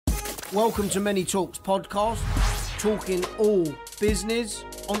Welcome to Many Talks podcast, talking all business,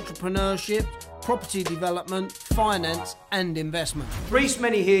 entrepreneurship, property development, finance and investment. Reece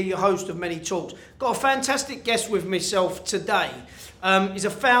Many here, your host of Many Talks. Got a fantastic guest with myself today. He's a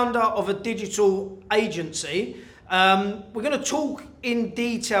founder of a digital agency. We're going to talk in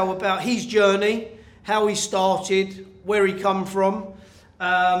detail about his journey, how he started, where he come from.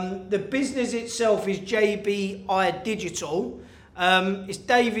 The business itself is JBI Digital. It's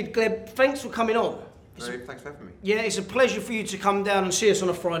David Gleb. Thanks for coming on. Thanks for having me. Yeah, it's a pleasure for you to come down and see us on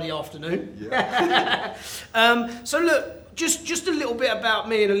a Friday afternoon. Yeah. So look, just a little bit about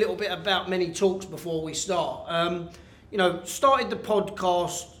me and a little bit about Many Talks before we start. Started the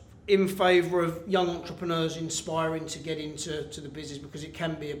podcast in favour of young entrepreneurs inspiring to get into the business because it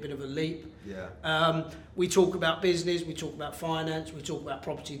can be a bit of a leap. Yeah. We talk about business, we talk about finance, we talk about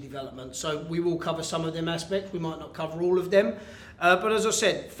property development. So we will cover some of them aspects. We might not cover all of them. But as I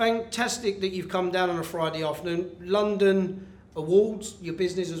said, fantastic that you've come down on a Friday afternoon. London Awards, your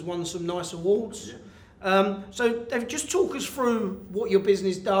business has won some nice awards. Yeah. So David, just talk us through what your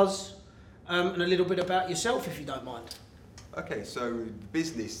business does and a little bit about yourself, if you don't mind. Okay, so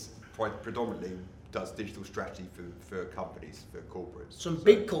business predominantly does digital strategy for companies, for corporates. Some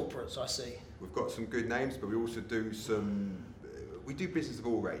big corporates, I see. We've got some good names, but we also do we do business of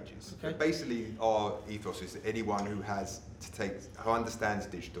all ranges. Okay. Basically, our ethos is that anyone who understands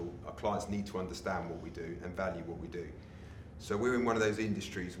digital, our clients need to understand what we do and value what we do. So we're in one of those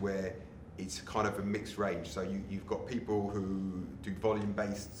industries where it's kind of a mixed range. So you've got people who do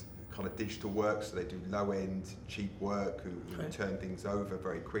volume-based kind of digital work, so they do low-end, cheap work, who turn things over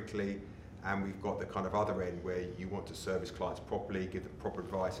very quickly. And we've got the kind of other end where you want to service clients properly, give them proper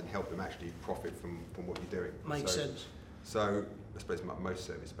advice and help them actually profit from what you're doing. Makes sense. So I suppose most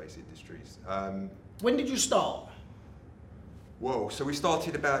service-based industries. When did you start? So we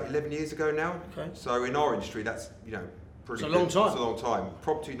started about 11 years ago now. Okay. So in our industry, that's, pretty It's a long time. It's a long time.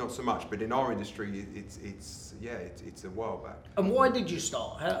 Property, not so much, but in our industry, it's a while back. And why did you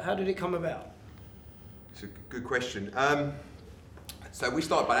start? How did it come about? It's a good question. So we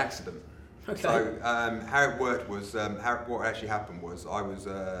started by accident. Okay. So how it worked was, what actually happened was I was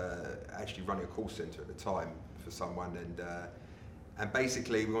actually running a call centre at the time for someone, and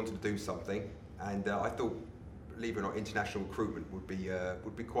basically we wanted to do something, and I thought, believe it or not, international recruitment would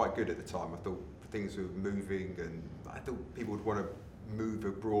be quite good at the time. I thought things were moving, and I thought people would want to move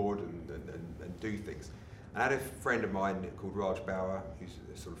abroad and do things. And I had a friend of mine called Raj Bauer, who's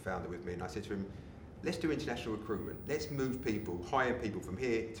a sort of founder with me, and I said to him, let's do international recruitment. Let's move people, hire people from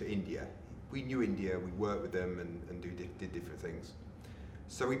here to India. We knew India, we worked with them and did different things.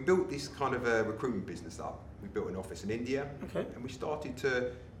 So we built this kind of a recruitment business up. We built an office in India, and we started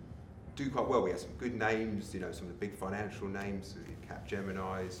to do quite well. We had some good names, some of the big financial names,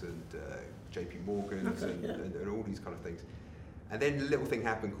 Capgemini's and JP Morgan's and all these kind of things. And then a little thing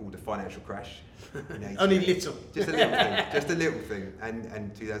happened called the financial crash. Only little. Just a little thing,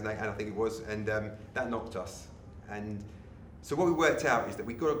 and 2008, and I think it was, and that knocked us. And so what we worked out is that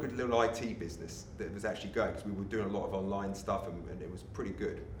we got a good little IT business that was actually going, because we were doing a lot of online stuff, and it was pretty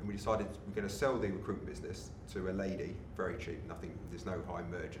good. And we decided we're going to sell the recruitment business to a lady, very cheap, there's no high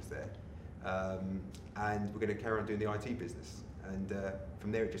mergers there. And we're going to carry on doing the IT business. And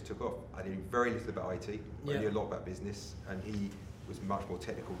from there it just took off. I knew very little about IT, I knew a lot about business, and he was much more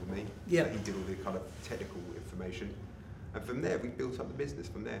technical than me. Yeah. So he did all the kind of technical information. And from there we built up the business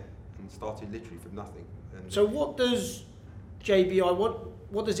from there and started literally from nothing. And So what does JBI,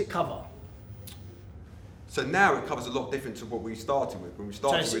 what does it cover? So now it covers a lot different to what we started with. When we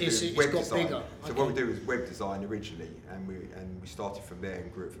started with web design. Bigger. So what we do is web design originally, and we started from there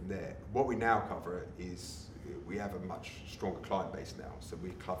and grew it from there. What we now cover is we have a much stronger client base now. So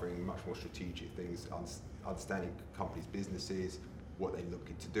we're covering much more strategic things, understanding companies' businesses, what they're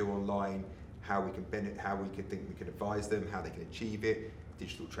looking to do online, how we can think we can advise them, how they can achieve it,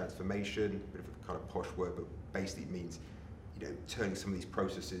 digital transformation, a bit of a kind of posh word, but basically it means turning some of these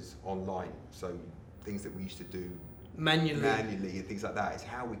processes online. So things that we used to do manually and things like that is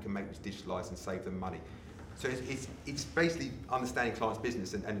how we can make this digitalised and save them money. So it's basically understanding clients'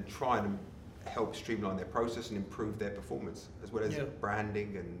 business and trying to help streamline their process and improve their performance, as well as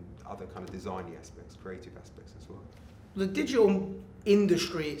branding and other kind of designy aspects, creative aspects as well. The digital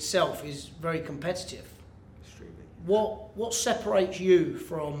industry itself is very competitive. Extremely. What separates you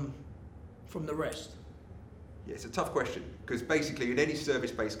from the rest? Yeah, it's a tough question, because basically in any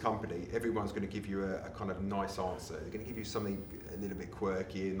service-based company, everyone's going to give you a kind of nice answer. They're going to give you something a little bit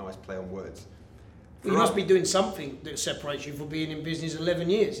quirky, a nice play on words. Well, you must be doing something that separates you from being in business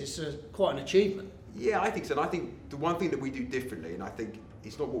 11 years. It's quite an achievement. Yeah, I think so. And I think the one thing that we do differently, and I think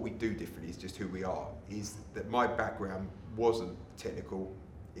it's not what we do differently, it's just who we are. Is that my background wasn't technical.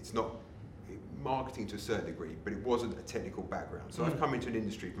 It's not marketing to a certain degree, but it wasn't a technical background. So I've come into an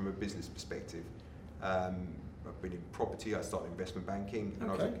industry from a business perspective. I've been in property, I started investment banking,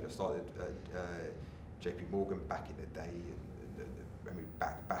 and I started JP Morgan back in the day,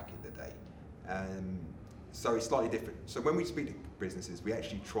 back in the day. So it's slightly different. So when we speak to businesses, we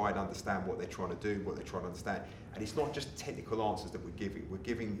actually try and understand what they're trying to do, what they're trying to understand. And it's not just technical answers that we're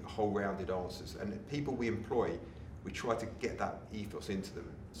giving whole-rounded answers. And the people we employ, we try to get that ethos into them.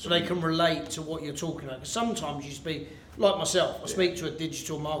 So they can relate to what you're talking about. Because sometimes you speak, like myself, I speak to a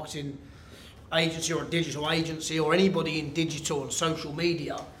digital marketing agency or a digital agency or anybody in digital and social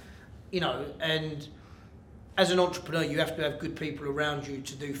media, and as an entrepreneur, you have to have good people around you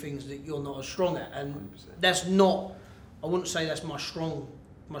to do things that you're not as strong at, and 100%. That's not. I wouldn't say that's my strong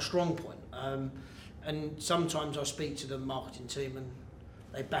point. And sometimes I speak to the marketing team, and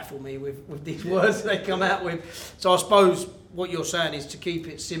they baffle me with these words they come out with. So I suppose what you're saying is to keep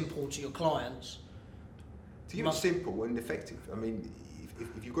it simple to your clients. To keep it simple and effective. I mean,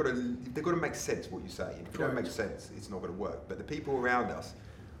 if they've got to make sense what you say. If it don't make sense, it's not going to work. But the people around us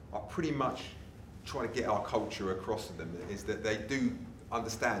are pretty much trying to get our culture across to them, is that they do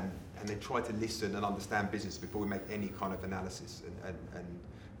understand and they try to listen and understand business before we make any kind of analysis and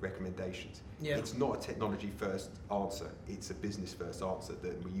recommendations. Yeah. It's not a technology first answer, it's a business first answer,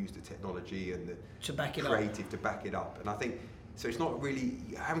 that we use the technology and the creative to back it up. And I think, so it's not really,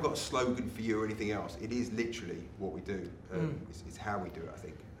 I haven't got a slogan for you or anything else, it is literally what we do, it's how we do it, I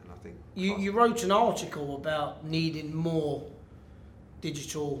think. And I think you wrote an article about needing more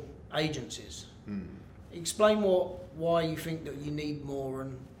digital agencies. Explain why you think that you need more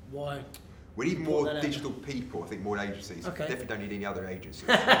and why. We need more digital people, I think, more than agencies. Okay. Definitely don't need any other agencies.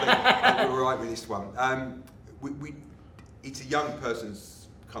 I think we're all right with this one. It's a young person's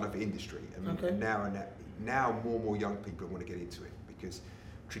kind of industry, and now more and more young people want to get into it, because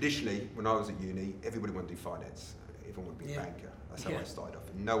traditionally, when I was at uni, everybody wanted to do finance. Everyone wanted to be a banker. That's how I started off.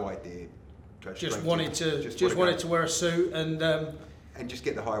 No idea. Just wanted to wear a suit and just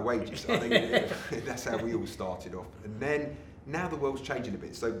get the higher wages. I think that's how we all started off. And then now the world's changing a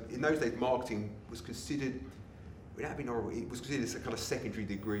bit. So in those days, marketing was considered, without being horrible, it was considered as a kind of secondary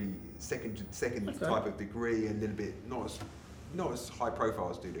degree, second type of degree, and a little bit not as high profile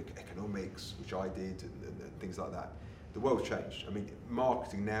as do economics, which I did, and things like that. The world's changed. I mean,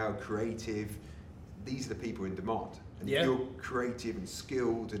 marketing now, creative, these are the people in demand. And if you're creative and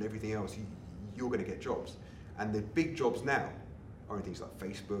skilled and everything else, you're going to get jobs. And the big jobs now are in things like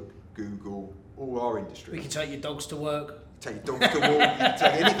Facebook, Google, all our industries. We can take your dogs to work. Take your dogs to walk, you can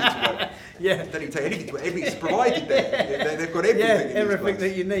take anything to work. Yeah. Don't even take anything to work. Everything's provided there. They've got everything. Yeah, everything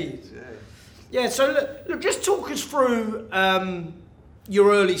that you need. Yeah, so look, just talk us through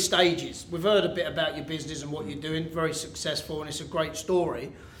your early stages. We've heard a bit about your business and what you're doing, very successful, and it's a great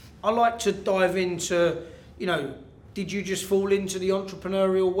story. I'd like to dive into, did you just fall into the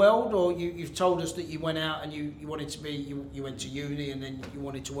entrepreneurial world, or you've told us that you went out and you wanted to be, you went to uni and then you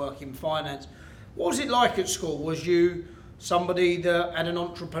wanted to work in finance. What was it like at school? Was you somebody that had an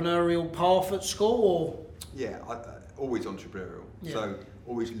entrepreneurial path at school, or? Yeah, always entrepreneurial. Yeah. So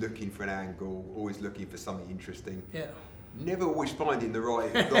always looking for an angle, always looking for something interesting. Yeah. Never always finding the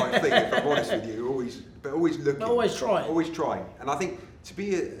right thing, if I'm honest with you. Always looking. Always trying. Always trying. And I think to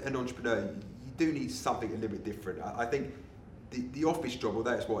be an entrepreneur, you do need something a little bit different. I think the office job, well,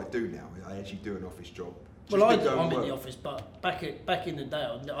 that's what I do now. I actually do an office job. Well, I'm in the office, but back in the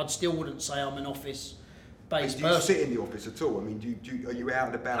day, I still wouldn't say I'm an office-based person. Do you sit in the office at all? I mean, are you out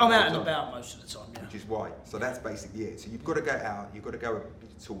and about? I'm out and about most of the time, yeah. Which is why. So that's basically it. So you've got to go out, you've got to go and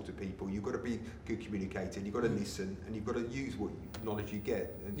talk to people, you've got to be good communicator, you've got to listen, and you've got to use what knowledge you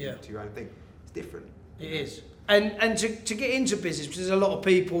get to your own thing. It's different. It is. And to get into business, because there's a lot of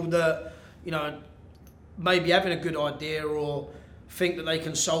people that, maybe having a good idea or think that they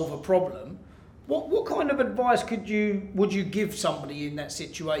can solve a problem. What kind of advice would you give somebody in that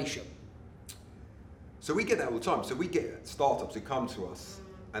situation? So we get that all the time. So we get startups who come to us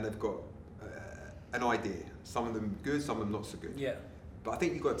and they've got an idea. Some of them good, some of them not so good. Yeah. But I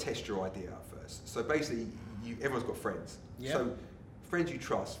think you've got to test your idea out first. So basically, everyone's got friends. Yeah. So friends you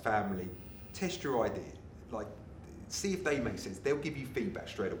trust, family, test your idea. Like, see if they make sense. They'll give you feedback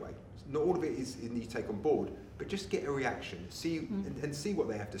straight away. Not all of it is you take on board, but just get a reaction. See and see what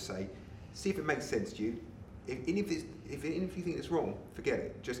they have to say. See if it makes sense to you. If you think it's wrong, forget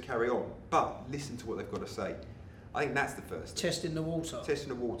it. Just carry on. But listen to what they've got to say. I think that's the first thing. Testing the water. Testing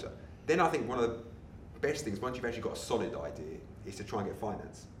the water. Then I think one of the best things, once you've actually got a solid idea, is to try and get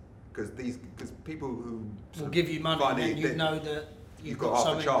finance. Because people who will give you money, and you know that you've got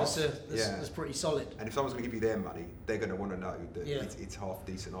something half a that's pretty solid. And if someone's going to give you their money, they're going to want to know that Yeah. it's half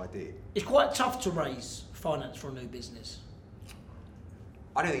decent idea. It's quite tough to raise finance for a new business.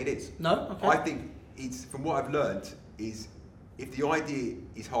 I don't think it is. No? Okay. I think it's, from what I've learned, is if the idea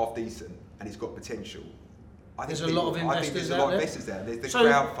is half decent and it's got potential, I think there's a lot of investors there. There's the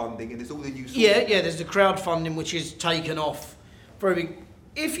crowdfunding and there's all the new sources. Yeah, there's the crowdfunding which is taken off very big.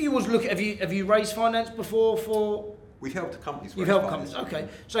 If you was looking, have you raised finance before for? We've helped companies. You've helped companies. Okay.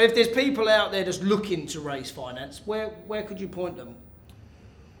 So if there's people out there just looking to raise finance, where could you point them?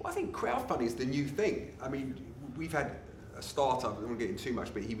 Well, I think crowdfunding is the new thing. I mean, we've had a startup. I don't want to get into too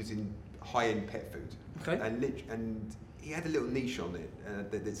much, but he was in high-end pet food. Okay. And he had a little niche on it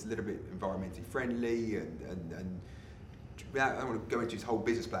that's a little bit environmentally friendly and I don't want to go into his whole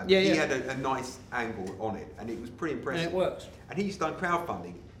business plan. But he had a nice angle on it, and it was pretty impressive. And it works. And he's done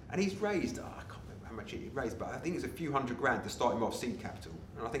crowdfunding, and he's raised, I can't remember how much he raised, but I think it's a few $100,000 to start him off seed capital.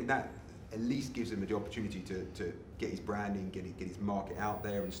 And I think that at least gives him the opportunity to get his branding, get his market out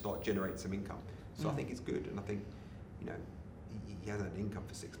there, and start generating some income. So I think it's good, and I think, you know, he hasn't had income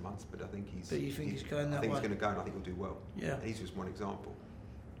for 6 months, but I think he's. But you think he's going that way? I think he's going to go, and I think he'll do well. Yeah. And he's just one example.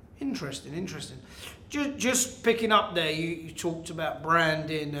 Interesting. Just picking up there, you talked about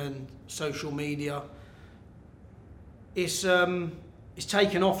branding and social media. It's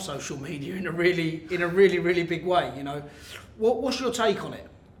taken off social media in a really big way. You know, what's your take on it?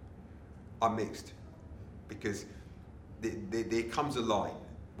 I'm mixed, because there comes a line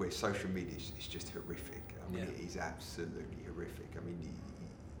where social media is just horrific. I mean, it is absolutely horrific. I mean,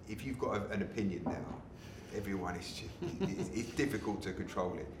 if you've got an opinion now, everyone is just, it's difficult to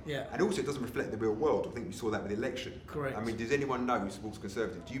control it. Yeah. And also, it doesn't reflect the real world. I think we saw that with the election. Correct. I mean, does anyone know who supports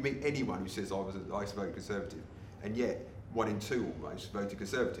Conservative? Do you meet anyone who says I voted Conservative? And yet, 1 in 2 almost voted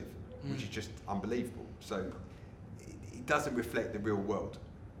Conservative, which is just unbelievable. So it doesn't reflect the real world,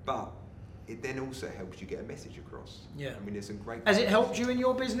 but it then also helps you get a message across. Yeah. I mean, there's some great. Has it helped you in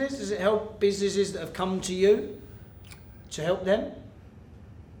your business? Does it help businesses that have come to you to help them?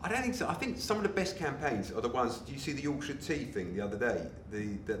 I don't think so. I think some of the best campaigns are the ones. Do you see the Yorkshire Tea thing the other day?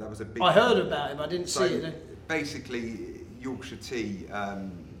 That was a big. I heard about it, but I didn't see it. Basically, Yorkshire Tea.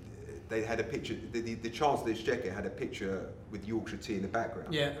 They had a picture. The Chancellor Exchequer had a picture with Yorkshire Tea in the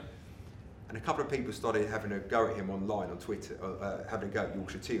background. Yeah. And a couple of people started having a go at him online on Twitter, having a go at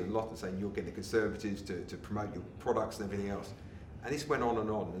Yorkshire Tea on lot and saying you're getting the Conservatives to promote your products and everything else. And this went on,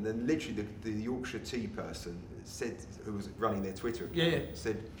 and then literally the Yorkshire Tea person said, who was running their Twitter account,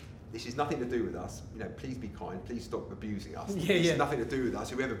 said, "This is nothing to do with us. You know, please be kind. Please stop abusing us. It's nothing to do with us.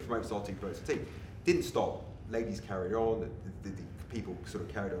 Whoever promotes our tea promotes the tea." Didn't stop. Ladies carried on. The people sort of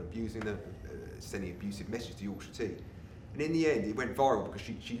carried on abusing them, sending abusive messages to Yorkshire Tea. And in the end, it went viral because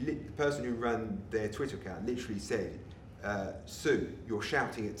the person who ran their Twitter account literally said, "Sue, you're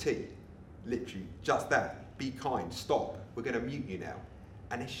shouting at tea." Literally, just that. Be kind. Stop. We're going to mute you now.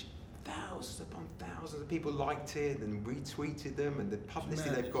 And thousands upon thousands of people liked it and retweeted them, and the publicity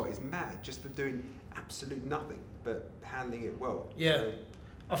they've got is mad, just for doing absolute nothing but handling it well. Yeah, so,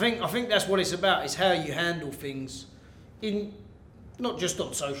 I think that's what it's about. Is how you handle things, in not just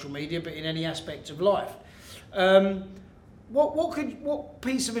on social media, but in any aspect of life. What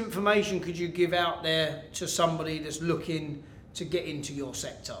piece of information could you give out there to somebody that's looking to get into your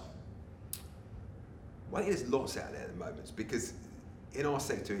sector? Well, I think there's lots out there at the moment, because in our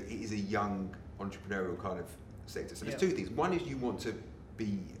sector it is a young entrepreneurial kind of sector. So there's two things. One is you want to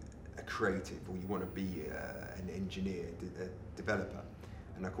be a creative, or you want to be an engineer, a developer,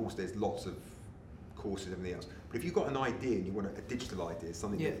 and of course there's lots of courses and everything else. But if you've got an idea and you want a digital idea,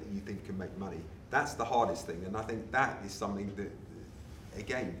 something that you think can make money, that's the hardest thing. And I think that is something that,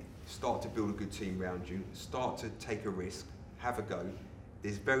 again, start to build a good team around you, start to take a risk, have a go.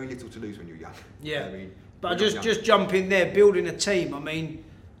 There's very little to lose when you're young. Yeah. I mean, but just jump in there, building a team. I mean,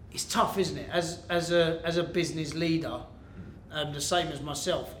 it's tough, isn't it? As a business leader, the same as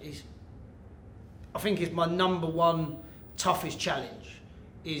myself, I think it's my number one toughest challenge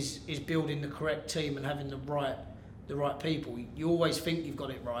is building the correct team and having the right people. You always think you've got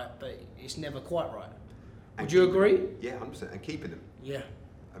it right, but it's never quite right. Would you agree? Yeah, 100%. And keeping them. Yeah.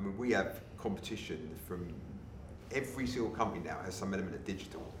 I mean, we have competition from every single company now has some element of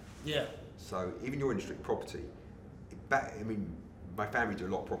digital. Yeah. So even your industry, property, I mean, my family do a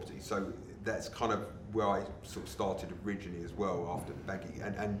lot of property, so that's kind of where I sort of started originally as well after banking.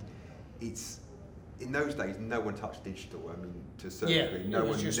 And it's, in those days, no one touched digital. I mean, to a certain degree, no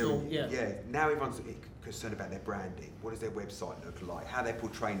one knew. Now everyone's concerned about their branding. What does their website look like? How they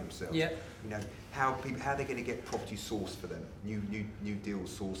portray themselves? Yeah. You know, how they're going to get property sourced for them, new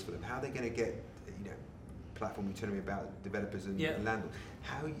deals sourced for them. How they're going to get, you know, platform, you're telling me about developers and landlords.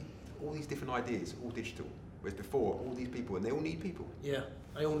 All these different ideas, all digital. Whereas before, all these people, and they all need people. Yeah,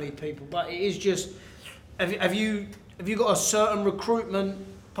 they all need people. But it is just, have you got a certain recruitment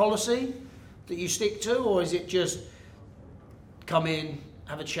policy that you stick to, or is it just come in,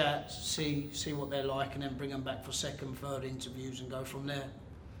 have a chat, see what they're like, and then bring them back for second, third interviews and go from there?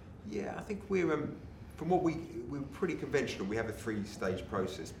 Yeah, I think we're pretty conventional. We have a 3-stage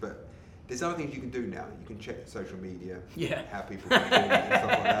process, but there's other things you can do now. You can check social media, how people perform and stuff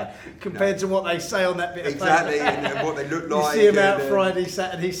like that. Compared to what they say on that bit of paper. and what they look like. You see them out Friday,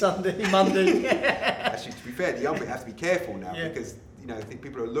 Saturday, Sunday, Monday. Actually, to be fair, the young people have to be careful now because I think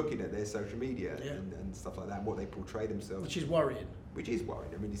people are looking at their social media and stuff like that, and what they portray themselves. Which is worrying.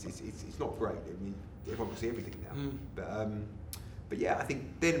 I mean, it's not great. I mean, everyone can see everything now. But yeah, I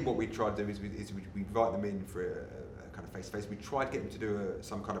think then what we try to do is we invite them in for a kind of face-to-face. We try to get them to do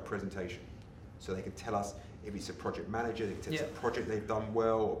some kind of presentation, so they can tell us if it's a project manager, they can tell us a project they've done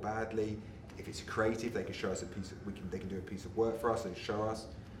well or badly. If it's a creative, they can show us they can do a piece of work for us and show us,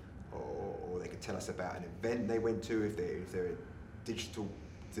 or they can tell us about an event they went to. If they're a digital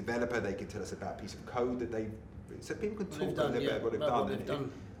developer, they can tell us about a piece of code that they've. So people can talk about what they've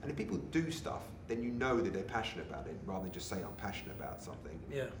done. And if people do stuff, then you know that they're passionate about it, rather than just saying I'm passionate about something.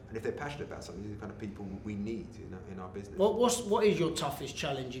 Yeah. And if they're passionate about something, these are the kind of people we need in our business. What is your toughest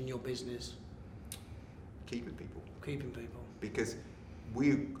challenge in your business? Keeping people. Because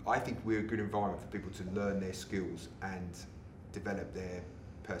I think we're a good environment for people to learn their skills and develop their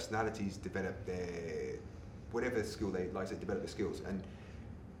personalities, develop their whatever skill they like to develop their skills, and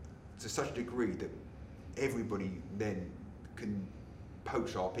to such a degree that everybody then can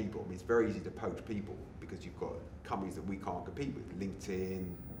poach our people. I mean, it's very easy to poach people because you've got companies that we can't compete with, LinkedIn,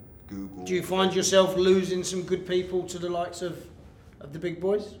 Google. Do you find yourself losing some good people to the likes of the big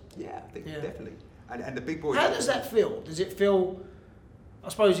boys? Yeah, I think definitely. And the big boys. How does that feel? Does it feel? I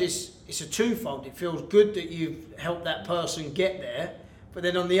suppose it's a twofold. It feels good that you've helped that person get there, but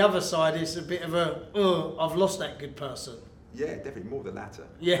then on the other side, it's a bit of I've lost that good person. Yeah, definitely more the latter.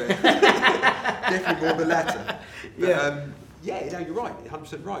 Yeah, definitely more the latter. But, you're right,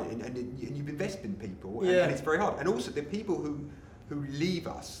 100% right, and you've invested in people, and it's very hard. And also, the people who leave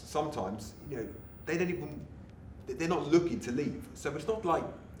us sometimes, they're not looking to leave. So it's not like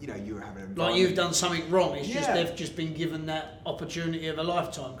you're having like you've done something wrong. It's just they've just been given that opportunity of a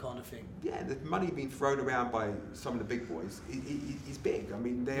lifetime kind of thing. Yeah, the money being thrown around by some of the big boys is big. I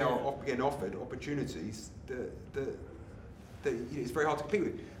mean, they are getting offered opportunities that it's very hard to compete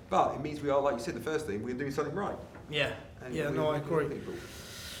with. But it means we are, like you said, the first thing, we're doing something right. Yeah. I agree.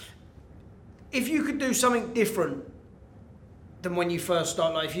 If you could do something different than when you first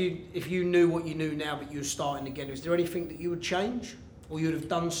started, like if you knew what you knew now, but you were starting again, is there anything that you would change, or you'd have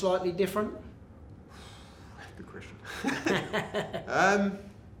done slightly different? Good question.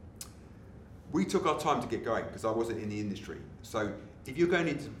 We took our time to get going because I wasn't in the industry. So if you're going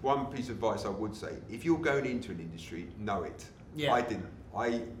into one piece of advice, I would say, if you're going into an industry, know it. Yeah. I didn't.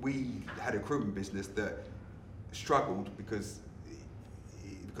 We had a recruitment business that struggled because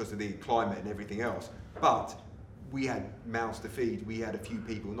of the climate and everything else. But we had mouths to feed. We had a few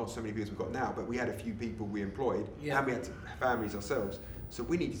people, not so many people as we've got now, but we had a few people we employed, and we had families ourselves. So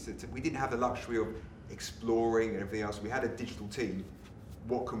we needed to. We didn't have the luxury of exploring and everything else. We had a digital team.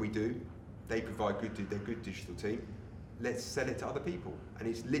 What can we do? They provide they're good digital team. Let's sell it to other people, and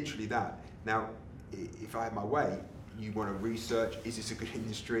it's literally that. Now, if I had my way, you want to research: is this a good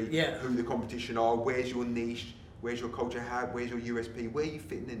industry? Yeah. Who the competition are? Where's your niche? Where's your culture? Where's your USP? Where are you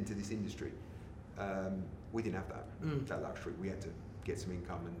fitting into this industry? We didn't have that luxury. We had to get some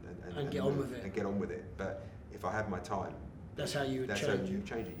income and get on with it. And get on with it. But if I had my time, that's how you would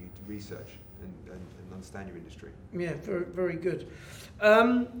change it. You research and understand your industry. Yeah, very, very good.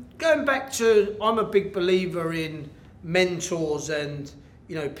 Going back to, I'm a big believer in mentors and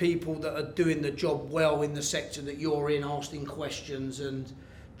people that are doing the job well in the sector that you're in, asking questions and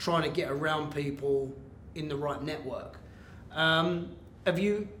trying to get around people in the right network. Have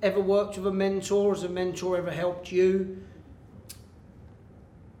you ever worked with a mentor? Has a mentor ever helped you?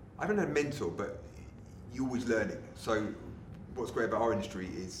 I haven't had a mentor, but you're always learning. So what's great about our industry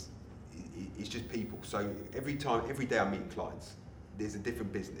is it's just people. So every day I'm meeting clients, there's a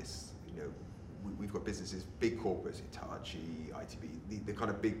different business. We've got businesses, big corporates, Hitachi, ITB, the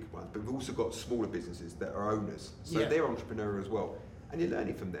kind of big ones, but we've also got smaller businesses that are owners. So they're entrepreneurial as well. And you're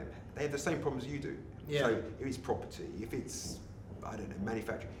learning from them. They have the same problems you do. Yeah. So if it's property, if it's,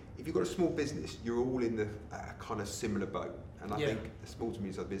 manufacturing, if you've got a small business, you're all in the kind of similar boat. And I think the small to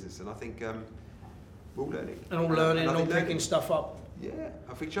medium-sized business, and I think we're all learning. And all learning and all picking stuff up Yeah,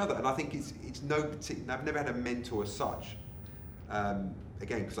 of each other. And I think it's no particular. I've never had a mentor as such.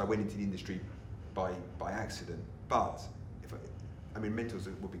 Again, because I went into the industry by accident. But mentors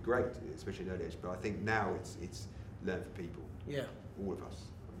would be great, especially in early age. But I think now it's learn for people. Yeah. All of us.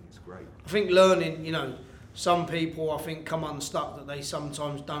 I mean, it's great. I think learning, some people I think come unstuck that they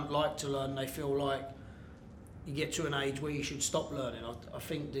sometimes don't like to learn. They feel like you get to an age where you should stop learning. I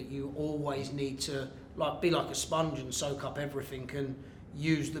think that you always need to be like a sponge and soak up everything and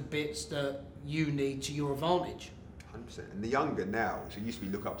use the bits that you need to your advantage. 100%. And the younger now, so it used to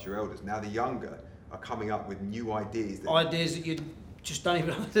be look up to your elders. Now the younger are coming up with new ideas. Ideas that you just don't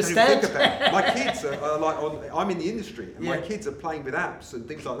even understand. Don't even think about. My kids are I'm in the industry, and Yeah. my kids are playing with apps and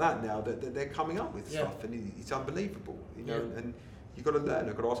things like that now that they're coming up with stuff, and it's unbelievable. And you've got to learn.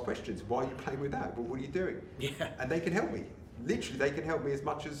 I've got to ask questions. Why are you playing with that? What are you doing? Yeah. And they can help me. Literally, they can help me as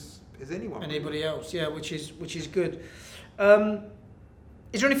much as anyone. Anybody else? Yeah, which is good.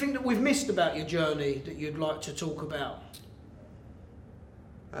 Is there anything that we've missed about your journey that you'd like to talk about?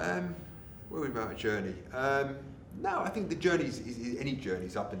 What are we about a journey? No, I think the journey is any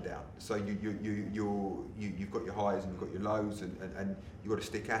journey's up and down. So you've got your highs and you've got your lows, and you've got to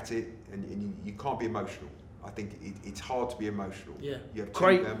stick at it, and you can't be emotional. I think it's hard to be emotional. Yeah, you have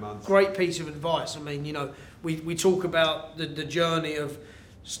great piece of advice. I mean, we talk about the journey of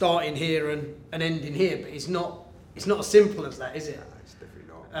starting here and ending here, but it's not as simple as that, is it? No, it's definitely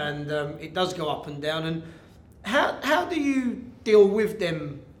not. And it does go up and down. And how do you deal with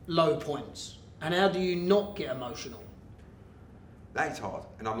them low points? And how do you not get emotional? That is hard,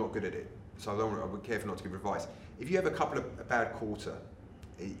 and I'm not good at it. So I'll be careful not to give advice. If you have a couple of a bad quarter,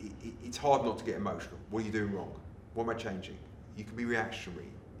 it's hard not to get emotional. What are you doing wrong? What am I changing? You can be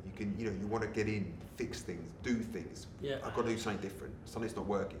reactionary. You can, you want to get in, fix things, do things. Yeah. I've got to do something different. Something's not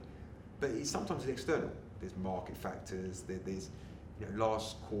working. But sometimes it's external. There's market factors. There's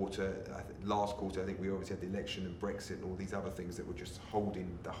last quarter, I think we obviously had the election and Brexit and all these other things that were just holding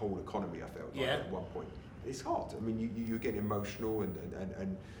the whole economy, I felt like, at one point. It's hard. I mean, you're getting emotional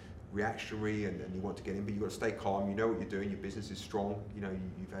and reactionary and you want to get in, but you've got to stay calm. You know what you're doing. Your business is strong.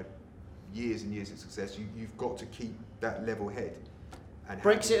 You've had years and years of success. You've got to keep that level head. And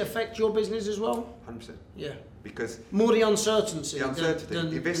Brexit affect your business as well? 100%. Yeah. Because more the uncertainty than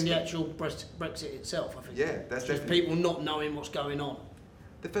the actual Brexit itself, I think. Yeah, that's just people not knowing what's going on.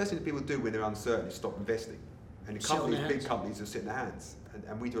 The first thing that people do when they're uncertain is stop investing. And the companies, big companies, are sitting their hands.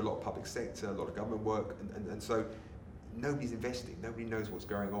 And we do a lot of public sector, a lot of government work, and so nobody's investing. Nobody knows what's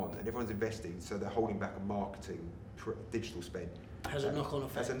going on, and everyone's investing, so they're holding back on marketing, digital spend. Has a knock-on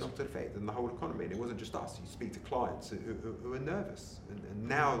effect. Has a knock-on effect on the whole economy, and it wasn't just us. You speak to clients who are nervous, and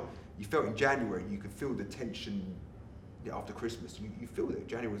now you felt in January, you could feel the tension after Christmas. You feel that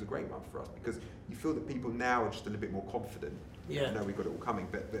January was a great month for us because you feel that people now are just a little bit more confident. Yeah. I know we've got it all coming,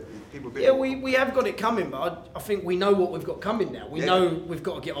 but people are a bit yeah, we have got it coming, but I think we know what we've got coming now. We know we've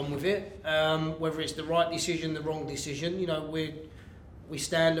got to get on with it. Whether it's the right decision, the wrong decision, we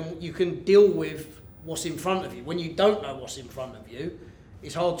stand and you can deal with what's in front of you. When you don't know what's in front of you,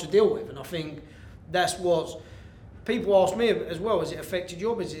 it's hard to deal with. And I think that's what people ask me as well, has it affected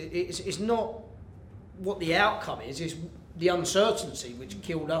your business? It's not what the outcome is, it's the uncertainty which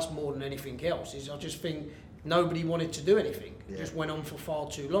killed us more than anything else. I just think nobody wanted to do anything. It just went on for far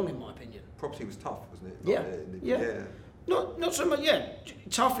too long, in my opinion. Property was tough, wasn't it? Yeah. Not so much,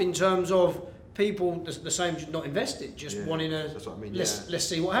 tough in terms of people the same, just not invested, just wanting to, that's what I mean, let's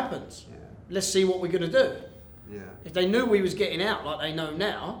see what happens. Yeah. Let's see what we're going to do. Yeah. If they knew we was getting out like they know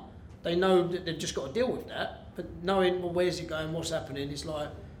now, they know that they've just got to deal with that. But knowing, well, where's it going, what's happening, it's like,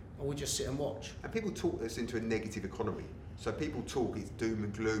 well, we'll just sit and watch. And people talk us into a negative economy. So people talk, it's doom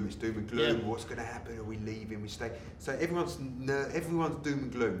and gloom, what's going to happen, are we leaving, we stay. So everyone's doom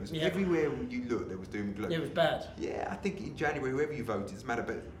and gloom. Everywhere you look, there was doom and gloom. It was bad. Yeah, I think in January, whoever you voted, it doesn't matter,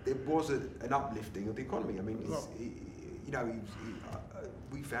 but there was an uplifting of the economy. I mean,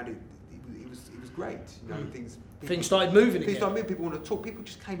 we found it was great. Things started moving again. People want to talk. People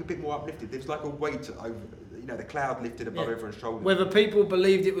just came a bit more uplifted. There was like a weight over, the cloud lifted above everyone's shoulders. Whether people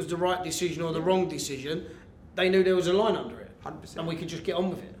believed it was the right decision or the wrong decision, they knew there was a line under it. 100%. And we could just get on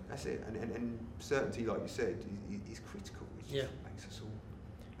with it. That's it. And certainty, like you said, is critical. It just makes us all.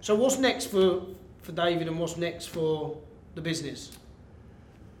 So what's next for David, and what's next for the business?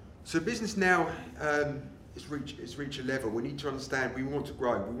 So business now it's reached a level. We need to understand. We want to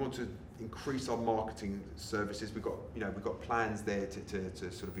grow. We want to increase our marketing services. We've got plans there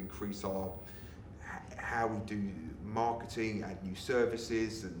to sort of increase how we do marketing, add new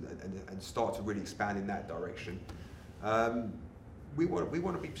services, and start to really expand in that direction. we want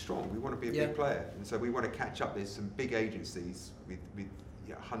to be strong. We want to be a big player, and so we want to catch up. There's some big agencies with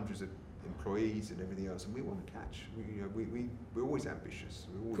hundreds of employees and everything else, and we want to catch. We're always ambitious.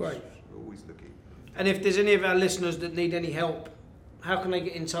 We're always looking. And if there's any of our listeners that need any help, how can they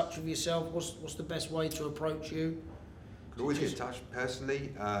get in touch with yourself? What's the best way to approach you? You can always get in touch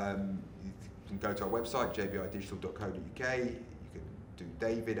personally. You can go to our website, jbidigital.co.uk. You can do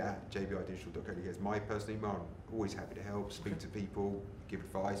David at jbidigital.co.uk. It's my personal email. I'm always happy to help, speak to people, give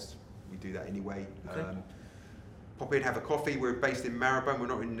advice. We do that anyway. Okay. Pop in, have a coffee. We're based in Marylebone. We're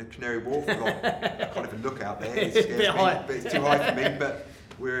not in the Canary Wharf. I can't even look out there. It's a bit high. But it's too high for me. But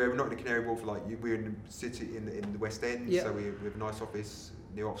we're not in the Canary Wharf like you. We're in the city, in the West End. So we have a nice office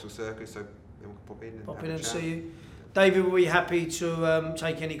near Oxford Circus. So everyone can pop in and see you. David will be happy to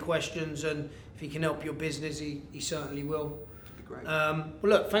take any questions, and if he can help your business, he certainly will. That'd be great. Well,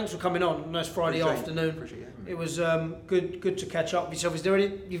 look, thanks for coming on. Nice Friday afternoon. Appreciate it was good to catch up with yourself. Is there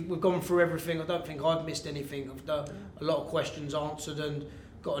any? We've gone through everything. I don't think I've missed anything. I've done a lot of questions answered and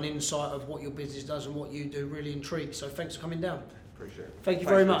got an insight of what your business does and what you do. Really intrigued. So thanks for coming down. Appreciate it. Thank you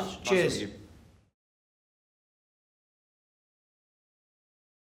very much. Cheers.